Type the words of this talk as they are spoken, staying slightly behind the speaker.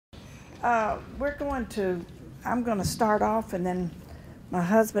I'm going to start off, and then my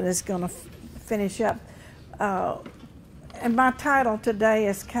husband is going to finish up. And my title today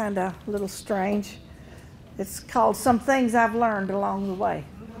is kind of a little strange. It's called Some Things I've Learned Along the Way.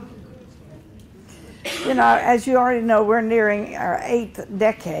 You know, as you already know, we're nearing our 8th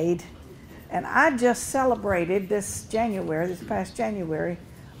decade, and I just celebrated this past January,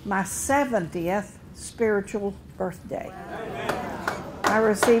 my 70th spiritual birthday. I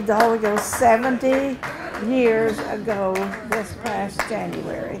received the Holy Ghost 70 years ago this past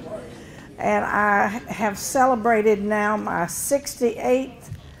January. And I have celebrated now my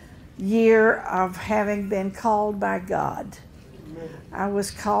 68th year of having been called by God. I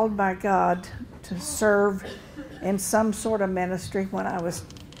was called by God to serve in some sort of ministry when I was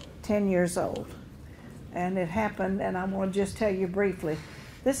 10 years old. And it happened, and I want to just tell you briefly.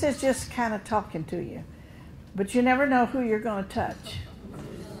 This is just kind of talking to you. But you never know who you're going to touch.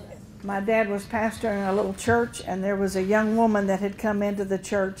 My dad was pastoring a little church, and there was a young woman that had come into the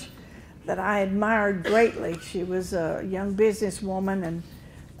church that I admired greatly. She was a young businesswoman,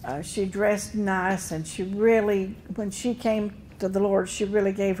 and she dressed nice, and she really, when she came to the Lord, she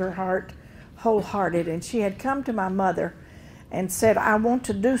really gave her heart wholehearted. And she had come to my mother and said, I want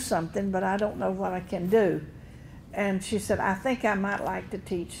to do something, but I don't know what I can do. And she said, I think I might like to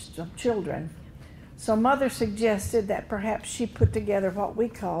teach some children. So Mother suggested that perhaps she put together what we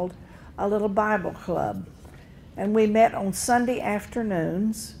called a little Bible club. And we met on Sunday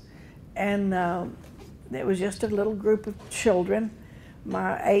afternoons, and it was just a little group of children,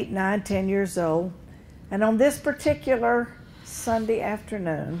 my 8, 9, 10 years old. And on this particular Sunday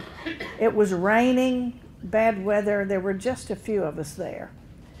afternoon, it was raining, bad weather. There were just a few of us there.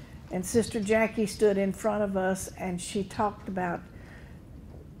 And Sister Jackie stood in front of us, and she talked about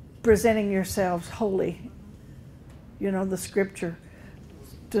presenting yourselves holy, you know, the scripture,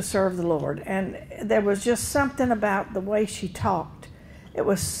 to serve the Lord. And there was just something about the way she talked. It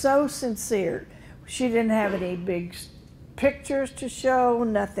was so sincere. She didn't have any big pictures to show,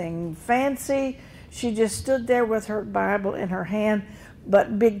 nothing fancy. She just stood there with her Bible in her hand,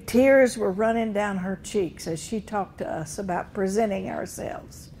 but big tears were running down her cheeks as she talked to us about presenting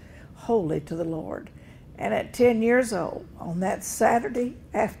ourselves holy to the Lord. And at 10 years old, on that Saturday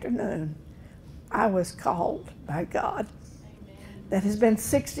afternoon, I was called by God. That has been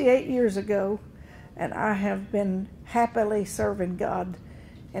 68 years ago, and I have been happily serving God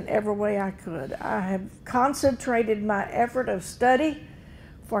in every way I could. I have concentrated my effort of study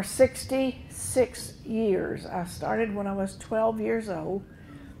for 66 years. I started when I was 12 years old,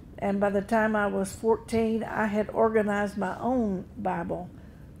 and by the time I was 14, I had organized my own Bible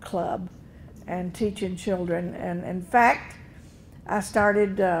club and teaching children. And in fact, I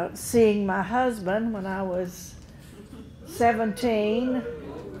started seeing my husband when I was 17,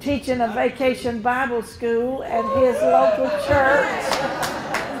 teaching a vacation Bible school at his local church.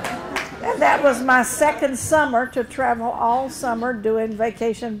 And that was my second summer to travel all summer doing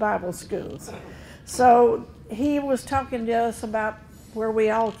vacation Bible schools. So he was talking to us about where we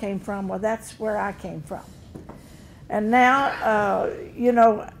all came from. Well, that's where I came from. And now, you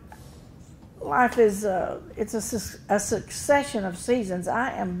know, life is it's a succession of seasons.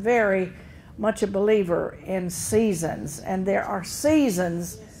 I am very much a believer in seasons, and there are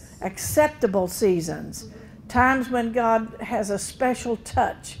seasons, acceptable seasons, times when God has a special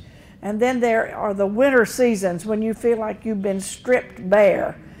touch, and then there are the winter seasons when you feel like you've been stripped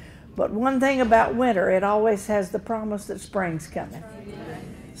bare. But one thing about winter, it always has the promise that spring's coming.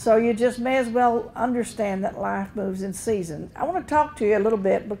 So you just may as well understand that life moves in seasons. I want to talk to you a little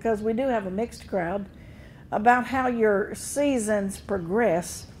bit, because we do have a mixed crowd, about how your seasons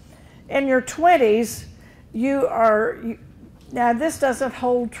progress. In your 20s, now this doesn't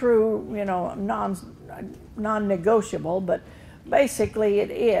hold true, you know, non-negotiable, but basically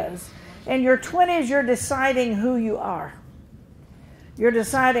it is. In your 20s, you're deciding who you are. You're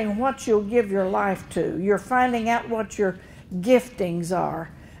deciding what you'll give your life to. You're finding out what your giftings are.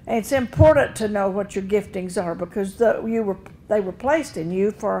 And it's important to know what your giftings are, because they were placed in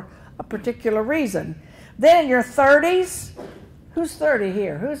you for a particular reason. Then in your 30s, who's 30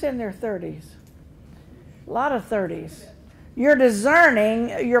 here? Who's in their 30s? A lot of 30s. You're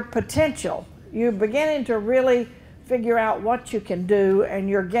discerning your potential. You're beginning to really figure out what you can do, and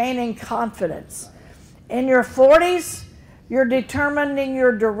you're gaining confidence. In your 40s, you're determining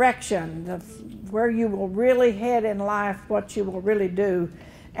your direction, where you will really head in life, what you will really do.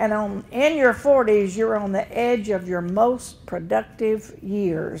 And in your 40s, you're on the edge of your most productive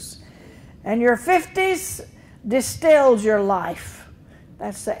years. And your 50s distills your life.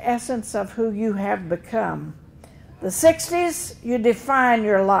 That's the essence of who you have become. The 60s, you define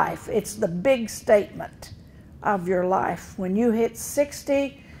your life. It's the big statement of your life. When you hit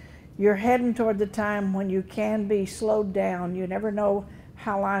 60, you're heading toward the time when you can be slowed down. You never know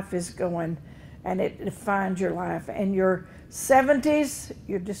how life is going, and it defines your life. And your 70s,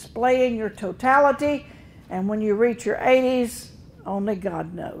 you're displaying your totality, and when you reach your 80s, only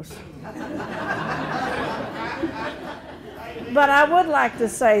God knows. But I would like to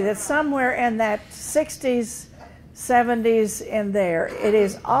say that somewhere in that 60s, 70s in there, it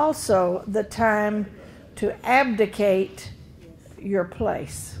is also the time to abdicate your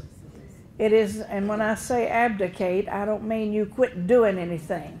place. It is, and when I say abdicate, I don't mean you quit doing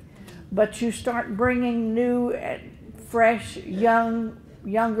anything, but you start bringing new, fresh,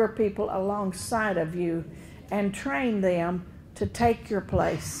 younger people alongside of you and train them to take your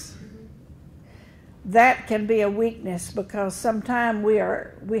place. That can be a weakness because sometimes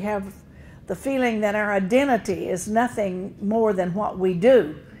we have the feeling that our identity is nothing more than what we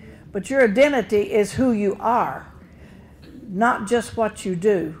do. But your identity is who you are, not just what you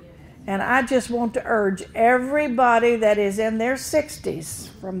do. And I just want to urge everybody that is in their 60s,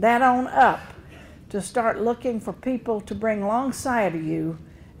 from that on up, to start looking for people to bring alongside of you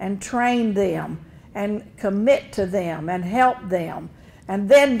and train them and commit to them and help them. And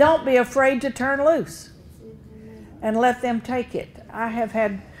then don't be afraid to turn loose and let them take it. I have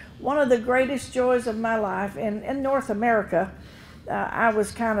had one of the greatest joys of my life in North America. I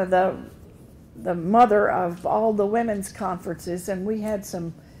was kind of the mother of all the women's conferences, and we had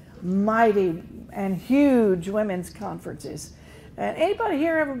some mighty and huge women's conferences. And anybody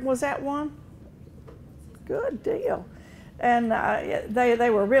here ever was at one? Good deal. And they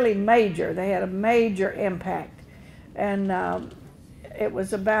were really major. They had a major impact. And it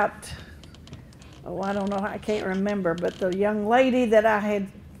was about, I don't know, I can't remember, but the young lady that I had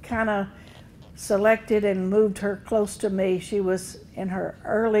kind of selected and moved her close to me, she was in her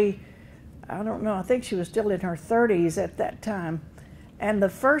early, I don't know, I think she was still in her 30s at that time. And the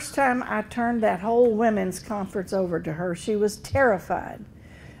first time I turned that whole women's conference over to her, she was terrified.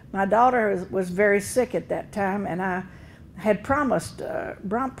 My daughter was very sick at that time, and I had promised her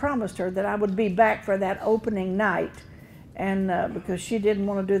that I would be back for that opening night, and because she didn't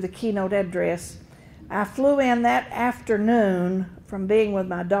want to do the keynote address. I flew in that afternoon from being with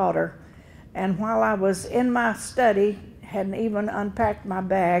my daughter, and while I was in my study, hadn't even unpacked my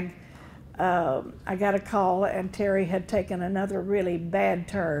bag, I got a call, and Terry had taken another really bad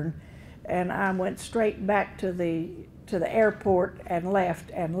turn, and I went straight back to the airport and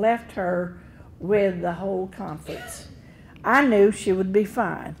left her with the whole conference. I knew she would be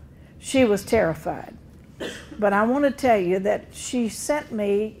fine. She was terrified. But I want to tell you that she sent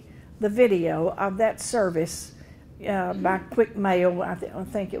me the video of that service by quick mail. I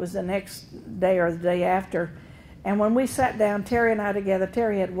think it was the next day or the day after. And when we sat down, Terry and I together,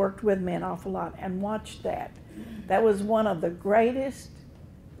 Terry had worked with me an awful lot, and watched that. That was one of the greatest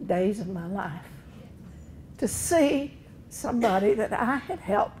days of my life. To see somebody that I had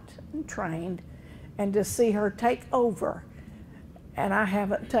helped and trained, and to see her take over. And I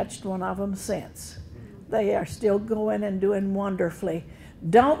haven't touched one of them since. They are still going and doing wonderfully.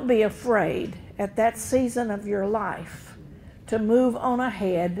 Don't be afraid at that season of your life to move on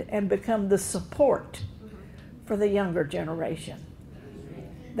ahead and become the support for the younger generation.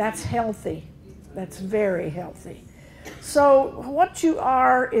 That's healthy. That's very healthy. So what you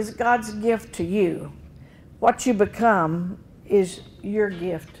are is God's gift to you. What you become is your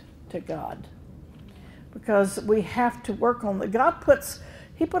gift to God. Because we have to work on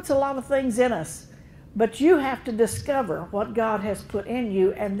He puts a lot of things in us, but you have to discover what God has put in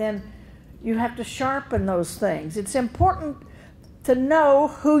you, and then you have to sharpen those things. It's important to know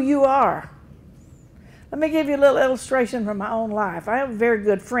who you are. Let me give you a little illustration from my own life. I have a very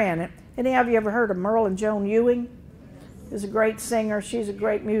good friend. Any of you ever heard of Merle and Joan Ewing? She's a great singer. She's a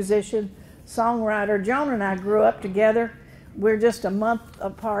great musician, songwriter. Joan and I grew up together. We're just a month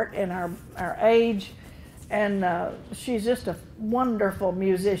apart in our age, and she's just a wonderful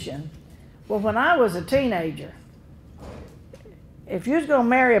musician. Well, when I was a teenager, if you was going to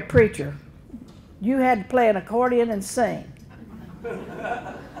marry a preacher, you had to play an accordion and sing.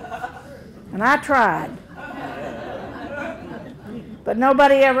 And I tried. But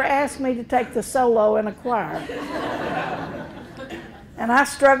nobody ever asked me to take the solo in a choir. And I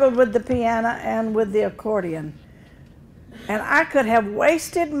struggled with the piano and with the accordion. And I could have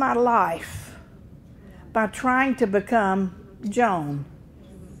wasted my life by trying to become Joan.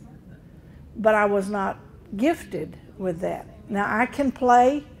 But I was not gifted with that. Now I can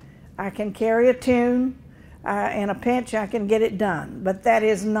play, I can carry a tune, in a pinch I can get it done, but that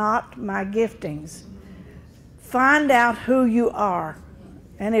is not my giftings. Find out who you are.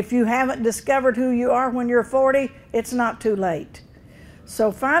 And if you haven't discovered who you are when you're 40, it's not too late.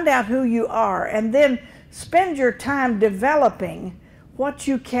 So find out who you are, and then spend your time developing what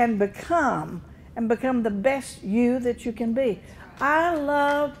you can become and become the best you that you can be. I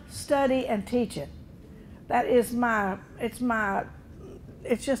love study and teaching. That is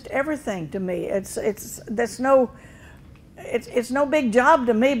it's just everything to me. It's no big job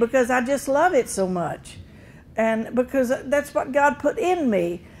to me because I just love it so much. And because that's what God put in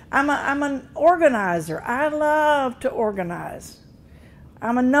me. I'm an organizer. I love to organize.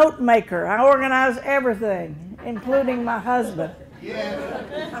 I'm a note maker. I organize everything, including my husband.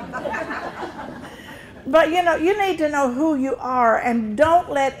 But you need to know who you are, and don't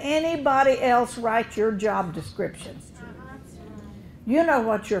let anybody else write your job description. You know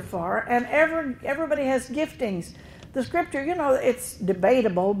what you're for, and everybody has giftings. The scripture, it's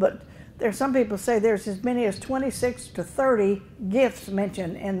debatable, but there's some people say there's as many as 26 to 30 gifts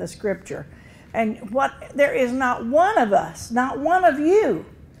mentioned in the scripture. And there is not one of us, not one of you,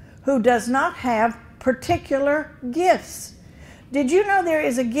 who does not have particular gifts. Did you know there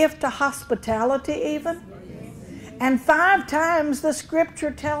is a gift to hospitality even? And 5 times the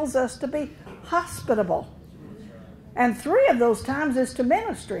scripture tells us to be hospitable. And 3 of those times is to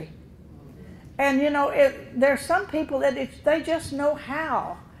ministry. And there's some people that they just know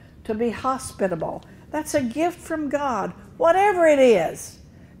how to be hospitable. That's a gift from God. Whatever it is,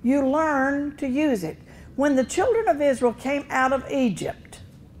 you learn to use it. When the children of Israel came out of Egypt,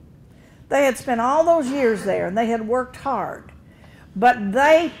 they had spent all those years there and they had worked hard. But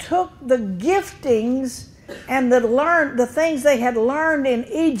they took the giftings and the things they had learned in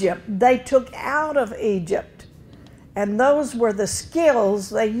Egypt, they took out of Egypt. And those were the skills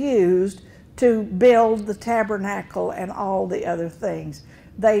they used to build the tabernacle and all the other things.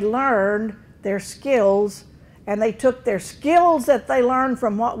 They learned their skills, and they took their skills that they learned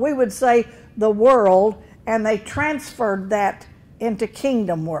from what we would say the world, and they transferred that into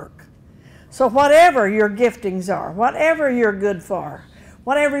kingdom work. So whatever your giftings are, whatever you're good for,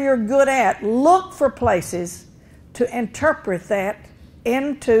 whatever you're good at, look for places to interpret that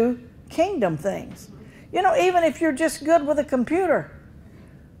into kingdom things. Even if you're just good with a computer,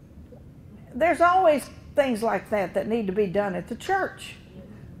 there's always things like that need to be done at the church.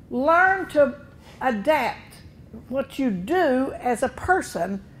 Learn to adapt what you do as a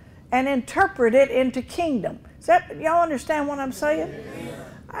person and interpret it into kingdom. Y'all understand what I'm saying?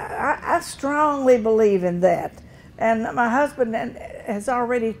 I strongly believe in that. And my husband has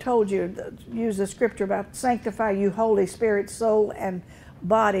already told you, use the scripture about sanctify you, Holy Spirit, soul, and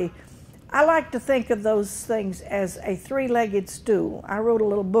body. I like to think of those things as a 3-legged stool. I wrote a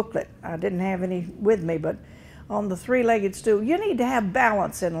little booklet. I didn't have any with me, but on the 3-legged stool, you need to have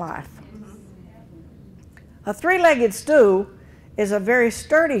balance in life. A 3-legged stool is a very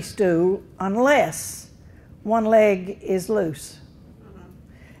sturdy stool unless one leg is loose.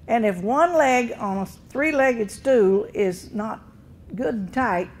 And if one leg on a 3-legged stool is not good and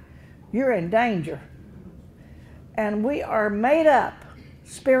tight, you're in danger. And we are made up,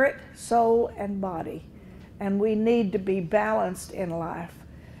 spirit, soul, and body. And we need to be balanced in life.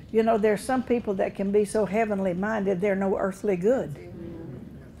 There's some people that can be so heavenly minded, they're no earthly good.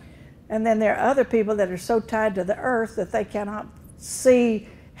 And then there are other people that are so tied to the earth that they cannot see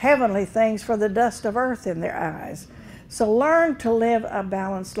heavenly things for the dust of earth in their eyes. So learn to live a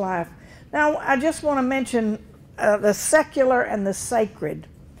balanced life. Now, I just want to mention the secular and the sacred.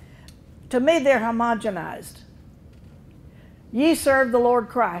 To me, they're homogenized. Ye serve the Lord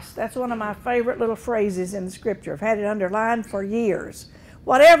Christ. That's one of my favorite little phrases in the scripture. I've had it underlined for years.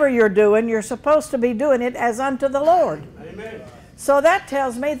 Whatever you're doing, you're supposed to be doing it as unto the Lord. Amen. So that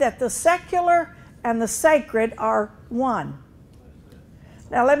tells me that the secular and the sacred are one.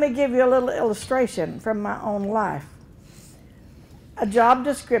 Now let me give you a little illustration from my own life. A job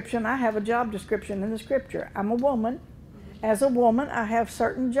description, I have a job description in the scripture. I'm a woman. As a woman, I have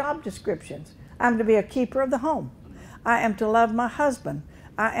certain job descriptions. I'm to be a keeper of the home. I am to love my husband.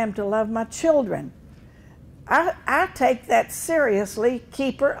 I am to love my children. I take that seriously,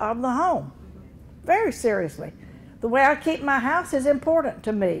 keeper of the home. Very seriously. The way I keep my house is important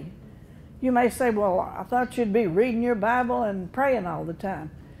to me. You may say, well, I thought you'd be reading your Bible and praying all the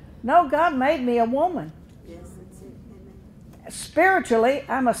time. No, God made me a woman. Yes, that's it. Amen. Spiritually,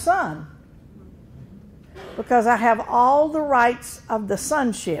 I'm a son. Because I have all the rights of the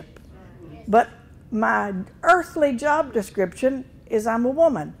sonship. But my earthly job description is I'm a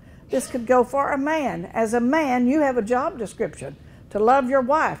woman. This could go for a man. As a man, you have a job description to love your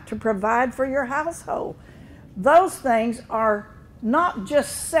wife, to provide for your household. Those things are not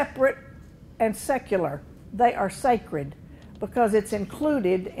just separate and secular. They are sacred because it's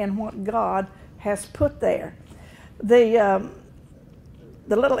included in what God has put there. The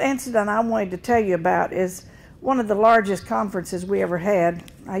little incident I wanted to tell you about is one of the largest conferences we ever had.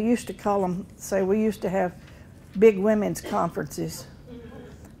 I used to call them, say we used to have big women's conferences.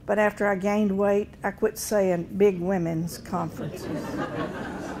 But after I gained weight, I quit saying big women's conferences.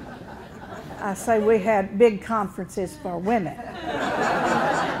 I say we had big conferences for women.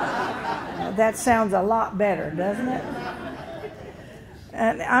 That sounds a lot better, doesn't it?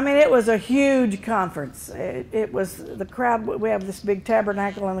 And I mean, it was a huge conference. It was the crowd. We have this big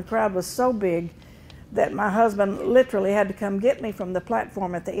tabernacle, and the crowd was so big that my husband literally had to come get me from the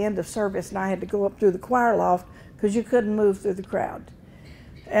platform at the end of service, and I had to go up through the choir loft because you couldn't move through the crowd.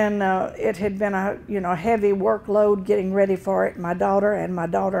 And it had been a heavy workload getting ready for it. My daughter and my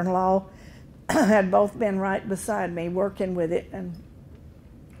daughter-in-law had both been right beside me working with it. And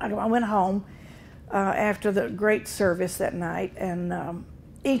I went home after the great service that night, and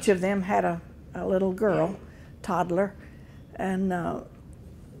each of them had a little girl, toddler, and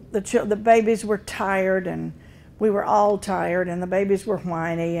the babies were tired, and we were all tired, and the babies were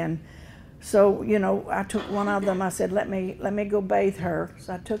whiny, and so I took one of them. I said, let me go bathe her.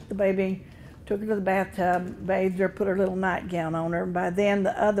 So I took the baby, took her to the bathtub, bathed her, put her little nightgown on her. By then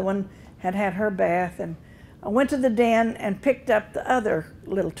the other one had had her bath, and I went to the den and picked up the other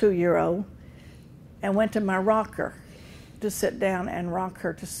little 2-year-old and went to my rocker to sit down and rock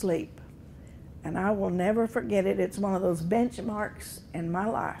her to sleep. And I will never forget it. It's one of those benchmarks in my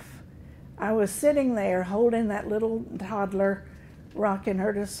life. I was sitting there holding that little toddler, rocking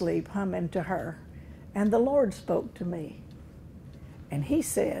her to sleep, humming to her. And the Lord spoke to me. And He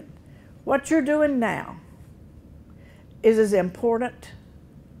said, what you're doing now is as important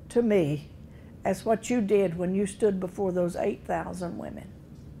to me as what you did when you stood before those 8,000 women.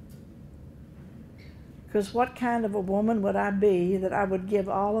 Because what kind of a woman would I be that I would give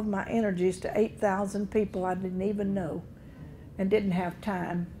all of my energies to 8,000 people I didn't even know and didn't have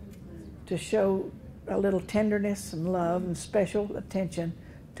time to show a little tenderness and love and special attention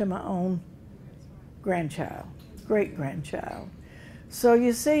to my own grandchild, great-grandchild. So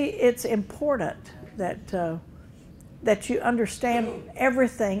you see, it's important that you understand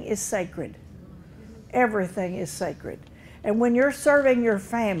everything is sacred. Everything is sacred. And when you're serving your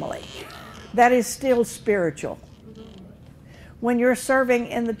family, that is still spiritual. When you're serving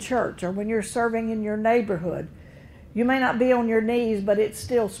in the church or when you're serving in your neighborhood, you may not be on your knees, but it's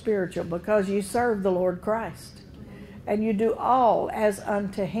still spiritual because you serve the Lord Christ. And you do all as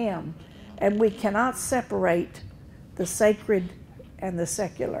unto Him. And we cannot separate the sacred and the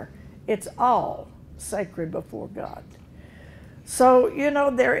secular. It's all sacred before God. So,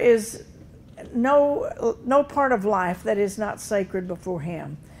 there is no part of life that is not sacred before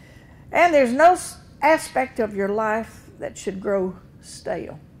Him. And there's no aspect of your life that should grow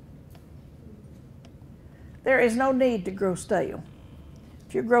stale. There is no need to grow stale.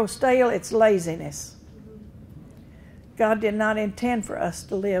 If you grow stale, it's laziness. God did not intend for us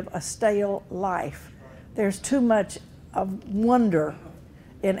to live a stale life. There's too much of wonder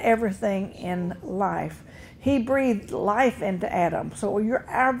in everything in life. He breathed life into Adam. So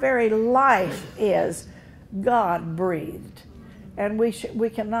our very life is God breathed. And we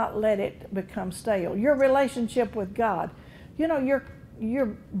cannot let it become stale. Your relationship with God,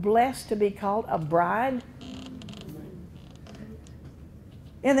 you're blessed to be called a bride.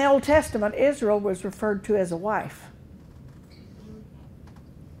 In the Old Testament, Israel was referred to as a wife.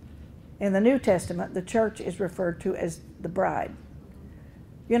 In the New Testament, the church is referred to as the bride.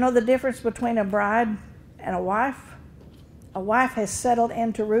 You know the difference between a bride and a wife? A wife has settled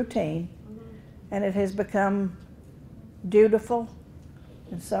into routine, and it has become dutiful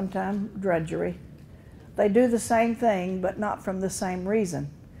and sometimes drudgery. They do the same thing, but not from the same reason.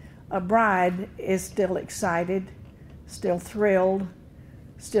 A bride is still excited, still thrilled,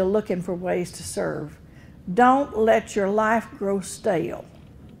 still looking for ways to serve. Don't let your life grow stale.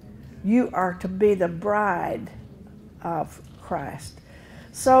 You are to be the bride of Christ.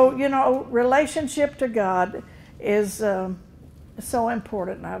 So, relationship to God is so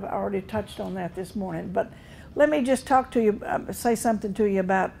important, and I've already touched on that this morning. But let me just talk to you, say something to you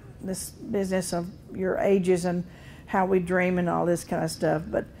about this business of your ages and how we dream and all this kind of stuff.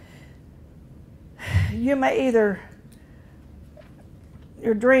 But you may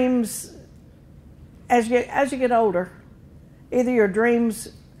your dreams, as you get older, either your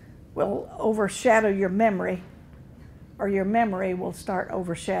dreams will overshadow your memory, or your memory will start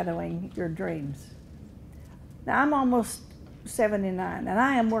overshadowing your dreams. Now, I'm almost 79, and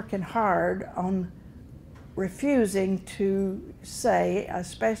I am working hard on refusing to say,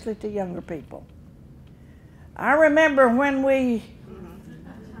 especially to younger people, I remember when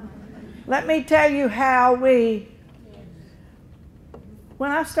let me tell you how when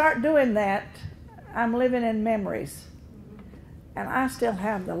I start doing that, I'm living in memories. And I still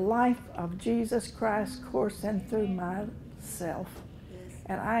have the life of Jesus Christ coursing through myself.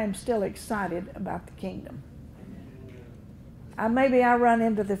 And I am still excited about the kingdom. Maybe I run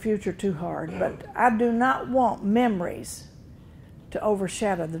into the future too hard, but I do not want memories to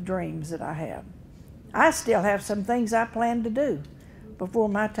overshadow the dreams that I have. I still have some things I plan to do before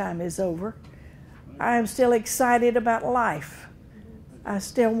my time is over. I am still excited about life. I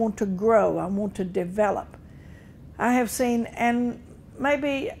still want to grow. I want to develop. I have seen, and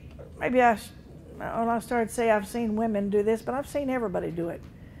maybe I started to say I've seen women do this, but I've seen everybody do it.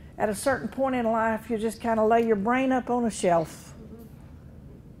 At a certain point in life, you just kind of lay your brain up on a shelf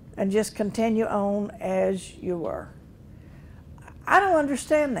and just continue on as you were. I don't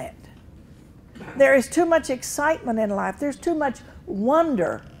understand that. There is too much excitement in life. There's too much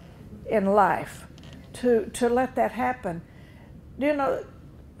wonder in life to let that happen. Do you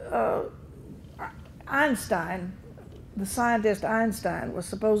know, Einstein, the scientist Einstein, was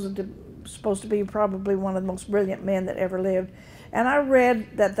supposed to be probably one of the most brilliant men that ever lived. And I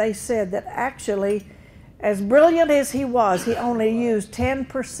read that they said that actually, as brilliant as he was, he only used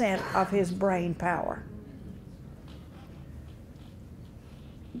 10% of his brain power.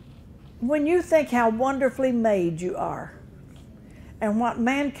 When you think how wonderfully made you are and what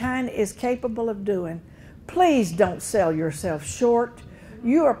mankind is capable of doing, please don't sell yourself short.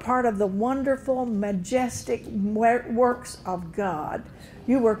 You are part of the wonderful, majestic works of God.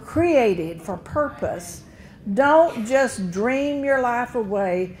 You were created for purpose. Don't just dream your life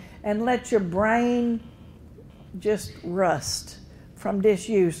away and let your brain just rust from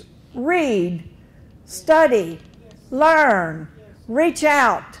disuse. Read, study, learn, reach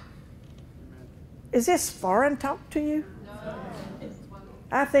out. Is this foreign talk to you? No.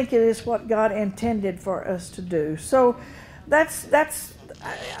 I think it is what God intended for us to do. So that's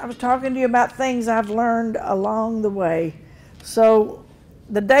I was talking to you about things I've learned along the way. So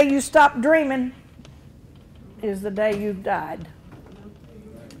the day you stop dreaming is the day you've died.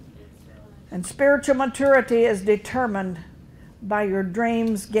 And spiritual maturity is determined by your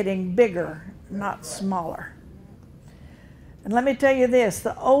dreams getting bigger, not smaller. And let me tell you this,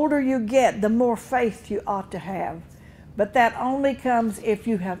 the older you get, the more faith you ought to have. But that only comes if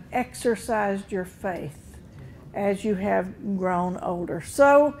you have exercised your faith as you have grown older.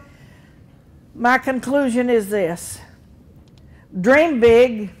 So, my conclusion is this. Dream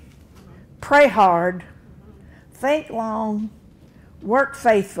big, pray hard, think long, work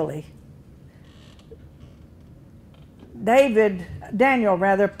faithfully. Daniel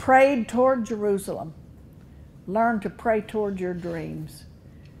prayed toward Jerusalem. Learn to pray toward your dreams.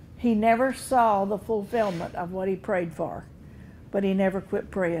 He never saw the fulfillment of what he prayed for, but he never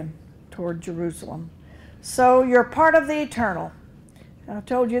quit praying toward Jerusalem. So you're part of the eternal. And I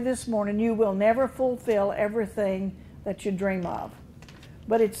told you this morning, you will never fulfill everything that you dream of,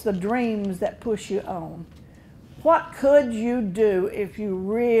 but it's the dreams that push you on. What could you do if you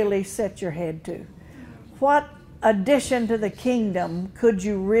really set your head to? What addition to the kingdom could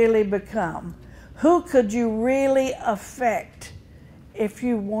you really become? Who could you really affect if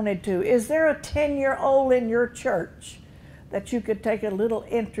you wanted to? Is there a 10-year-old in your church that you could take a little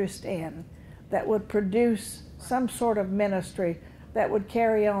interest in that would produce some sort of ministry that would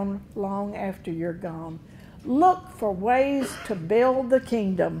carry on long after you're gone? Look for ways to build the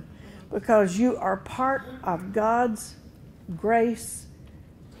kingdom because you are part of God's grace,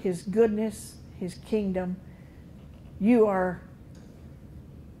 His goodness, His kingdom. You are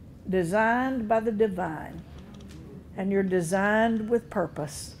designed by the divine, and you're designed with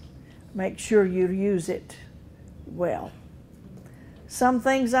purpose. Make sure you use it well. Some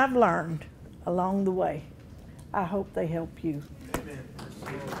things I've learned along the way. I hope they help you. Amen.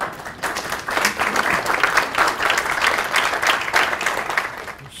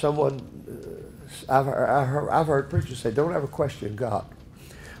 Someone, I've heard preachers say, "Don't ever question God."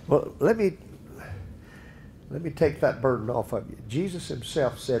 Well, let me take that burden off of you. Jesus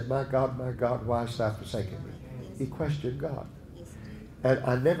himself said, my God, why hast thou forsaken me?" He questioned God. And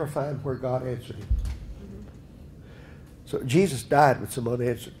I never find where God answered him. So Jesus died with some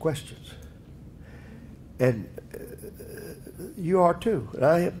unanswered questions. And you are too, and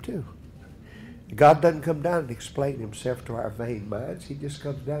I am too. God doesn't come down and explain himself to our vain minds. He just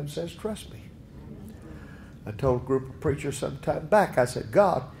comes down and says, trust me. I told a group of preachers some time back, I said,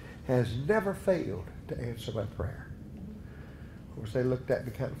 God has never failed to answer my prayer. Of course, they looked at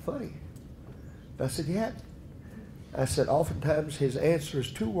me kind of funny. I said, yeah. I said, oftentimes his answer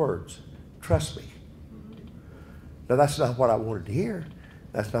is two words, trust me. Now, that's not what I wanted to hear.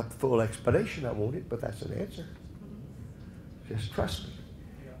 That's not the full explanation I wanted, but that's an answer. Just trust me.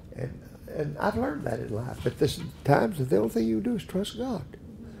 And I've learned that in life. But there's times that the only thing you do is trust God.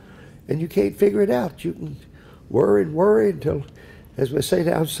 And you can't figure it out. You can worry and worry until, as we say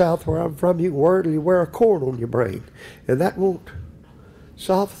down south where I'm from, you can worry till you wear a cord on your brain. And that won't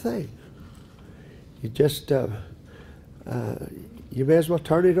solve a thing. You just, you may as well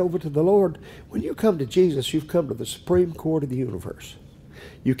turn it over to the Lord. When you come to Jesus, you've come to the Supreme Court of the universe.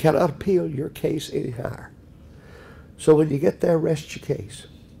 You cannot appeal your case any higher. So when you get there, rest your case.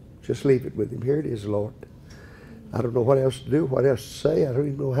 Just leave it with him. Here it is, Lord. I don't know what else to do, what else to say. I don't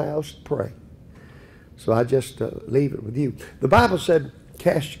even know how else to pray. So I just leave it with you. The Bible said,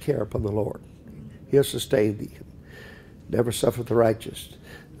 cast your care upon the Lord. He'll sustain thee. Never suffer the righteous.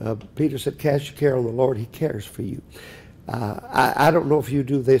 Peter said, cast your care on the Lord. He cares for you. I don't know if you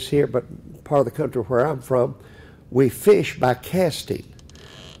do this here, but part of the country where I'm from, we fish by casting.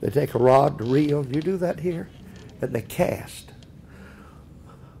 They take a rod to reel. You do that here? And they cast.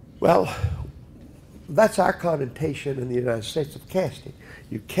 Well, that's our connotation in the United States of casting.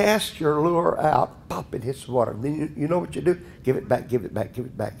 You cast your lure out, pop, it hits the water. And then you know what you do? Give it back, give it back, give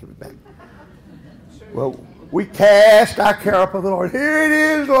it back, give it back. Well, we cast our care upon the Lord. Here it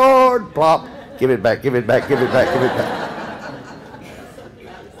is, Lord. Plop. Give it back, give it back, give it back, give it back.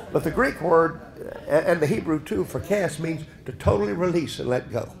 But the Greek word, and the Hebrew too, for cast means to totally release and let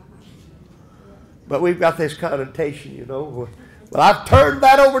go. But we've got this connotation, you know. Well, I've turned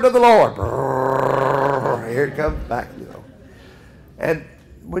that over to the Lord. Here it comes back, you know. And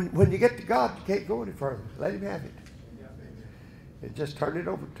when you get to God, you can't go any further. Let him have it. And just turn it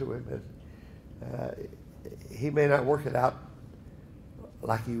over to him. And he may not work it out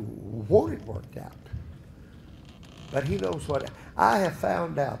like you want it worked out. But he knows what. I have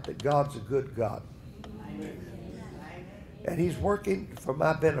found out that God's a good God. And he's working for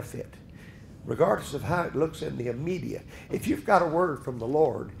my benefit, regardless of how it looks in the immediate. If you've got a word from the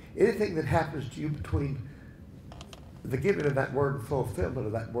Lord, anything that happens to you between the giving of that word and fulfillment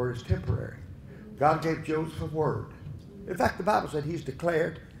of that word is temporary. God gave Joseph a word. In fact, the Bible said he's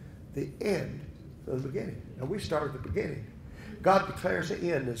declared the end from the beginning. And we start at the beginning. God declares the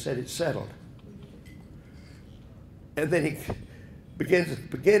end and said it's settled. And then he begins at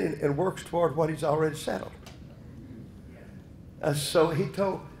the beginning and works toward what he's already settled. So he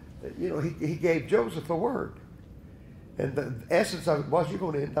told, you know, he gave Joseph a word. And the essence of it was you're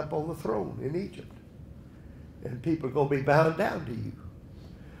going to end up on the throne in Egypt. And people are going to be bowing down to you.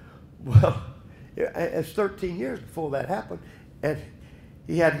 Well, it's 13 years before that happened. And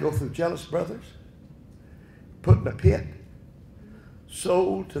he had to go through jealous brothers, put in a pit,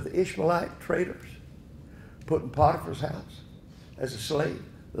 sold to the Ishmaelite traders, put in Potiphar's house as a slave,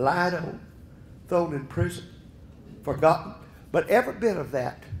 lied on, thrown in prison, forgotten. But every bit of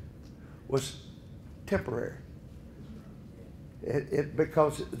that was temporary.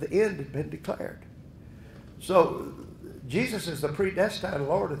 Because the end had been declared. So Jesus is the predestined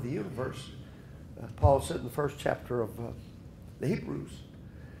Lord of the universe. Paul said in the first chapter of the Hebrews.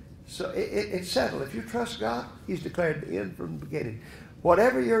 So it's settled. If you trust God, he's declared the end from the beginning.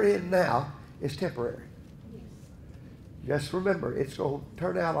 Whatever you're in now is temporary. Just remember, it's going to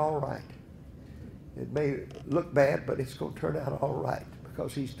turn out all right. It may look bad, but it's going to turn out all right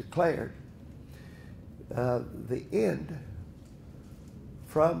because he's declared the end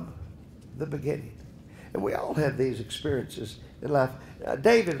from the beginning. And we all have these experiences in life.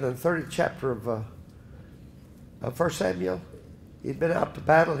 David, in the 30th chapter of 1 Samuel, he'd been out to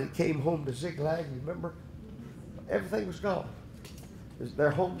battle and he came home to Ziklag. You remember? Everything was gone.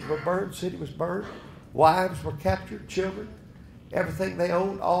 Their homes were burned, city was burned, wives were captured, children, everything they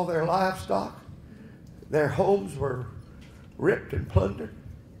owned, all their livestock. Their homes were ripped and plundered.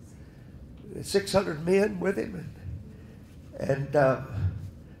 600 men with him. And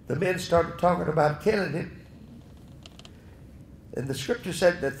the men started talking about killing him. And the scripture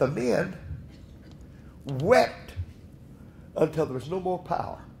said that the men wept until there was no more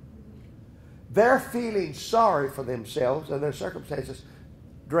power. Their feeling sorry for themselves and their circumstances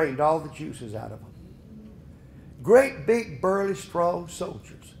drained all the juices out of them. Great, big, burly, strong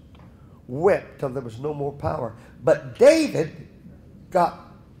soldiers wept till there was no more power. But David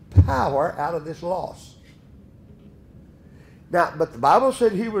got power out of this loss. Now, but the Bible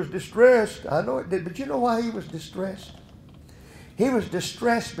said he was distressed. I know it did, but you know why he was distressed? He was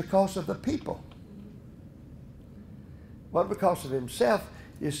distressed because of the people. Not because of himself.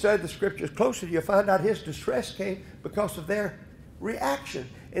 You study the scriptures closer, you'll find out his distress came because of their reaction.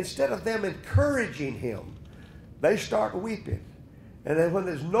 Instead of them encouraging him, they start weeping. And then when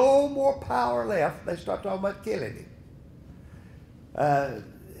there's no more power left, they start talking about killing him. And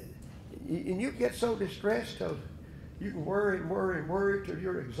you get so distressed till you can worry and worry and worry till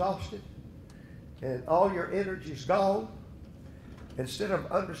you're exhausted and all your energy's gone. Instead of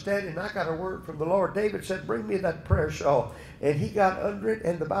understanding, I got a word from the Lord. David said, bring me that prayer shawl. And he got under it,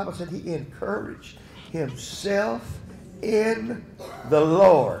 and the Bible said he encouraged himself in the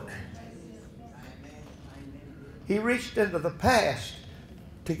Lord. He reached into the past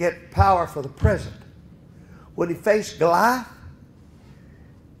to get power for the present. When he faced Goliath,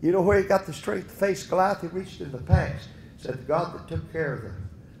 you know where he got the strength to face Goliath? He reached in the past. Said, the God that took care of the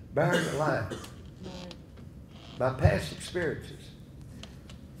bear and the lion, my past experiences,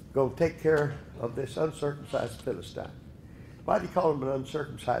 go take care of this uncircumcised Philistine. Why do you call him an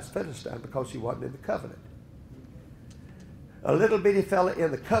uncircumcised Philistine? Because he wasn't in the covenant. A little bitty fella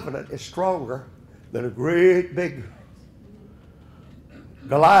in the covenant is stronger than a great big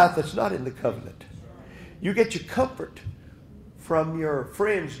Goliath that's not in the covenant. You get your comfort from your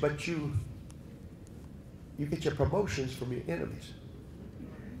friends, but you get your promotions from your enemies.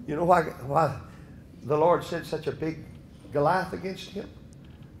 You know why the Lord sent such a big Goliath against him?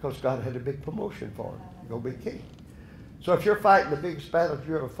 Because God had a big promotion for him. You're going to be king. So if you're fighting the biggest battle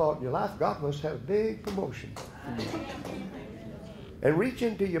you ever fought in your life, God must have a big promotion. And reach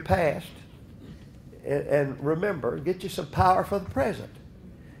into your past and remember, get you some power for the present.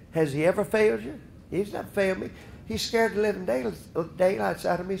 Has he ever failed you? He's not failed me. He's scared the living daylights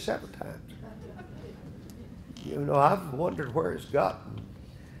out of me several times. You know, I've wondered where it's gotten.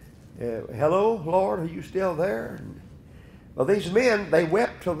 Hello, Lord, are you still there? Well, these men, they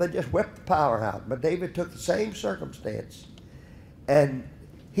wept till they just wept the power out. But David took the same circumstance, and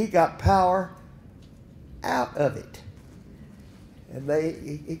he got power out of it. And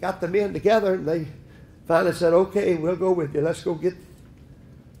he got the men together, and they finally said, okay, we'll go with you. Let's go get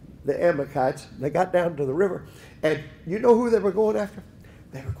the Amalekites. They got down to the river. And you know who they were going after?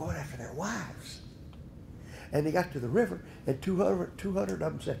 They were going after their wives. And they got to the river, and 200 of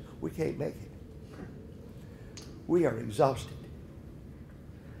them said, we can't make it. We are exhausted.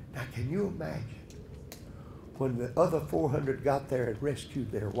 Now, can you imagine when the other 400 got there and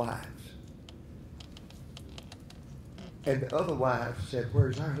rescued their wives? And the other wives said,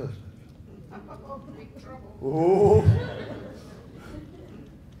 where's our husband? Oh.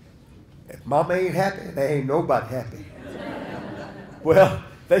 If Mama ain't happy, there ain't nobody happy. Well,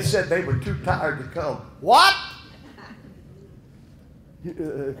 they said they were too tired to come. What?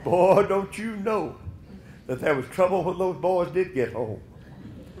 Boy, don't you know that there was trouble when those boys did get home.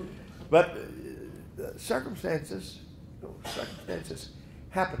 But circumstances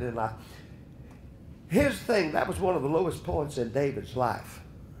happen in life. His thing, that was one of the lowest points in David's life,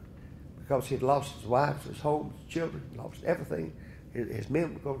 because he'd lost his wife, his home, his children, lost everything. His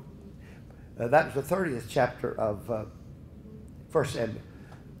men were going. That was the 30th chapter of 1 Samuel.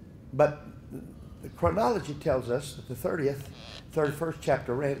 But the chronology tells us that the 31st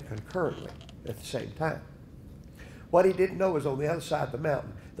chapter ran concurrently at the same time. What he didn't know is on the other side of the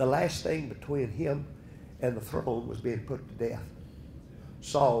mountain, the last thing between him and the throne was being put to death.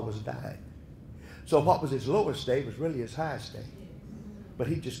 Saul was dying. So what was his lowest day was really his highest day. But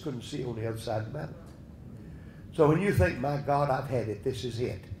he just couldn't see on the other side of the mountain. So when you think, my God, I've had it, this is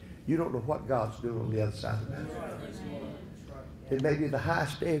it, you don't know what God's doing on the other side of the mountain. It may be the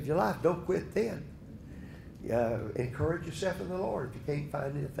highest day of your life. Don't quit then. Encourage yourself in the Lord if you can't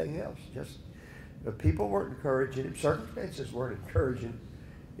find anything else. Just people weren't encouraging him. Circumstances weren't encouraging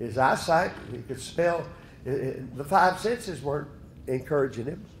his eyesight. He could smell. The five senses weren't encouraging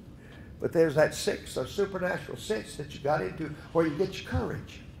him. But there's that sixth or supernatural sense that you got into where you get your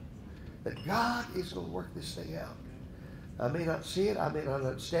courage. That God is going to work this thing out. I may not see it, I may not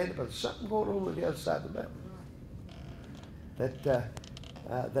understand it, but there's something going on the other side of the mountain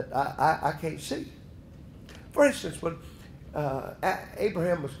that I can't see. For instance, when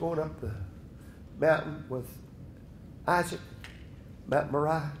Abraham was going up the mountain with Isaac, Mount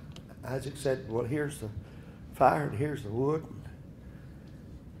Moriah, Isaac said, well, here's the fire and here's the wood. And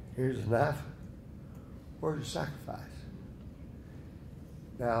here's the knife. Where's the sacrifice?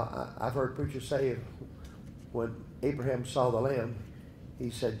 Now, I've heard preachers say when Abraham saw the lamb, he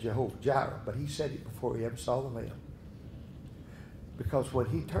said Jehovah Jireh, but he said it before he ever saw the lamb. Because when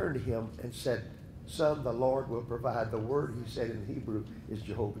he turned to him and said, son, the Lord will provide, the word he said in Hebrew is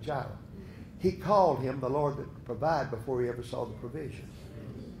Jehovah Jireh. He called him the Lord that would provide before he ever saw the provision.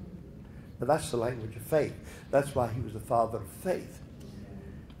 Now that's the language of faith. That's why he was the father of faith.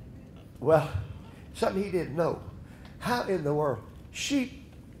 Well, something he didn't know. How in the world?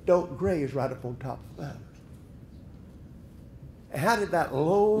 Sheep don't graze right up on top of the mountain. How did that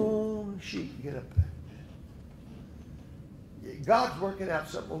lone sheep get up there? God's working out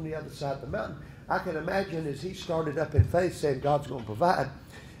something on the other side of the mountain. I can imagine as he started up in faith saying God's going to provide,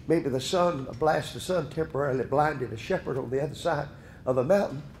 maybe the sun, a blast of sun temporarily blinded a shepherd on the other side of the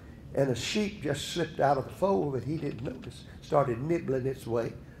mountain, and a sheep just slipped out of the fold that he didn't notice, started nibbling its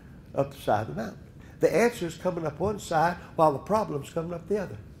way up the side of the mountain. The answer's coming up one side while the problem's coming up the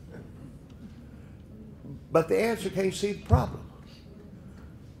other. But the answer can't see the problem.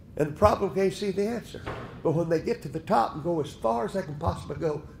 And the problem can't see the answer. But when they get to the top and go as far as they can possibly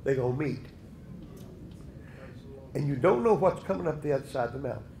go, they're going to meet. And you don't know what's coming up the other side of the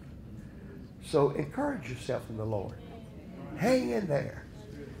mountain. So encourage yourself in the Lord. Hang in there.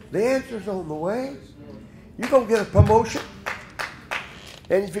 The answer's on the way. You're going to get a promotion.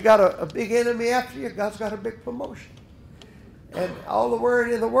 And if you got a big enemy after you, God's got a big promotion. And all the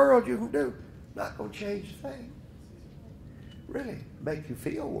worrying in the world you can do, not going to change a thing. Really, make you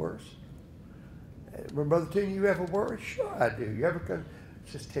feel worse. When Brother Tenney, you ever worry? Sure I do. You ever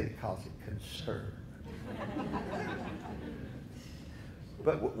it's just Tenney calls it concern.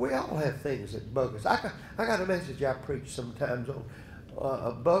 But we all have things that bug us. I got a message I preach sometimes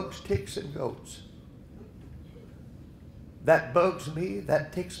on bugs, ticks, and goats. That bugs me,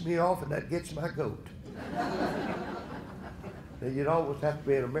 that ticks me off, and that gets my goat. Now, you'd always have to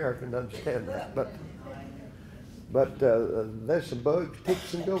be an American to understand that. But there's some bugs,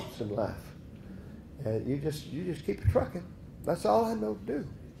 ticks, and goats in life. And you just keep trucking. That's all I know to do.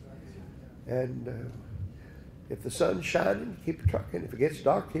 And if the sun's shining, keep trucking. If it gets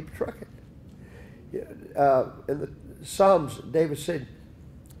dark, keep trucking. In the Psalms, David said,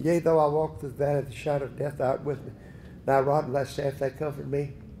 "Yea, though I walk through the valley of the shadow of death, thou art with me. Thy rod and thy staff, they comfort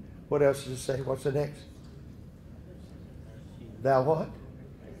me." What else does it say? What's the next? Thou what?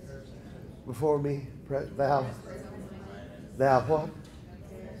 Before me, thou what?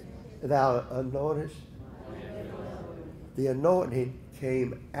 Thou anointest. The anointing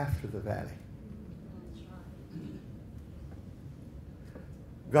came after the valley.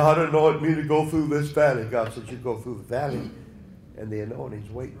 God anointed me to go through this valley. God said, you go through the valley, and the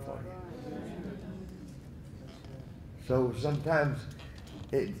anointing's waiting for you. So sometimes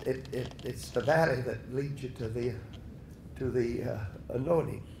it's the valley that leads you to the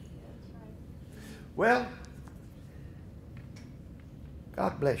anointing. Well,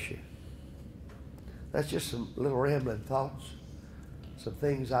 God bless you. That's just some little rambling thoughts, some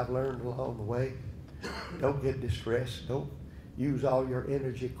things I've learned along the way. Don't get distressed. Don't use all your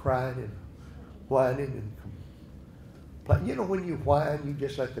energy crying and whining and complaining. You know, when you whine, you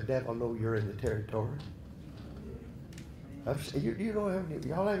just let the devil know you're in the territory. You know,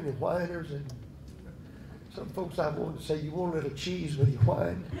 y'all have any whiners? And some folks I want to say, you want a little cheese with your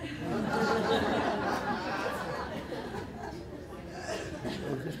whine?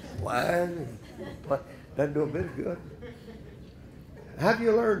 Just whine and doesn't do a bit of good. Have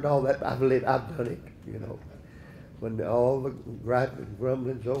you learned all that? I've done it, you know. When all the griping and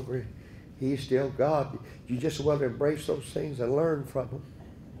grumbling's over, He's still God. You just want to embrace those things and learn from them.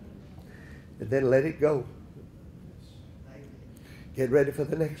 And then let it go. Get ready for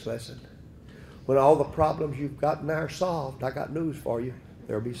the next lesson. When all the problems you've got now are solved, I got news for you.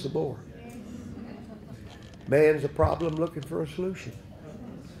 There'll be some more. Man's a problem looking for a solution.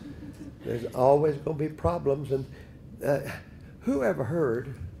 There's always going to be problems. And who ever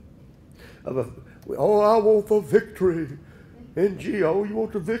heard of I want the victory. NGO, you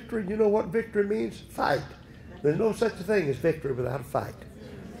want the victory? You know what victory means? Fight. There's no such a thing as victory without a fight.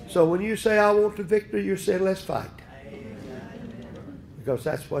 So when you say, I want the victory, you're saying, let's fight. Because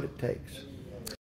that's what it takes.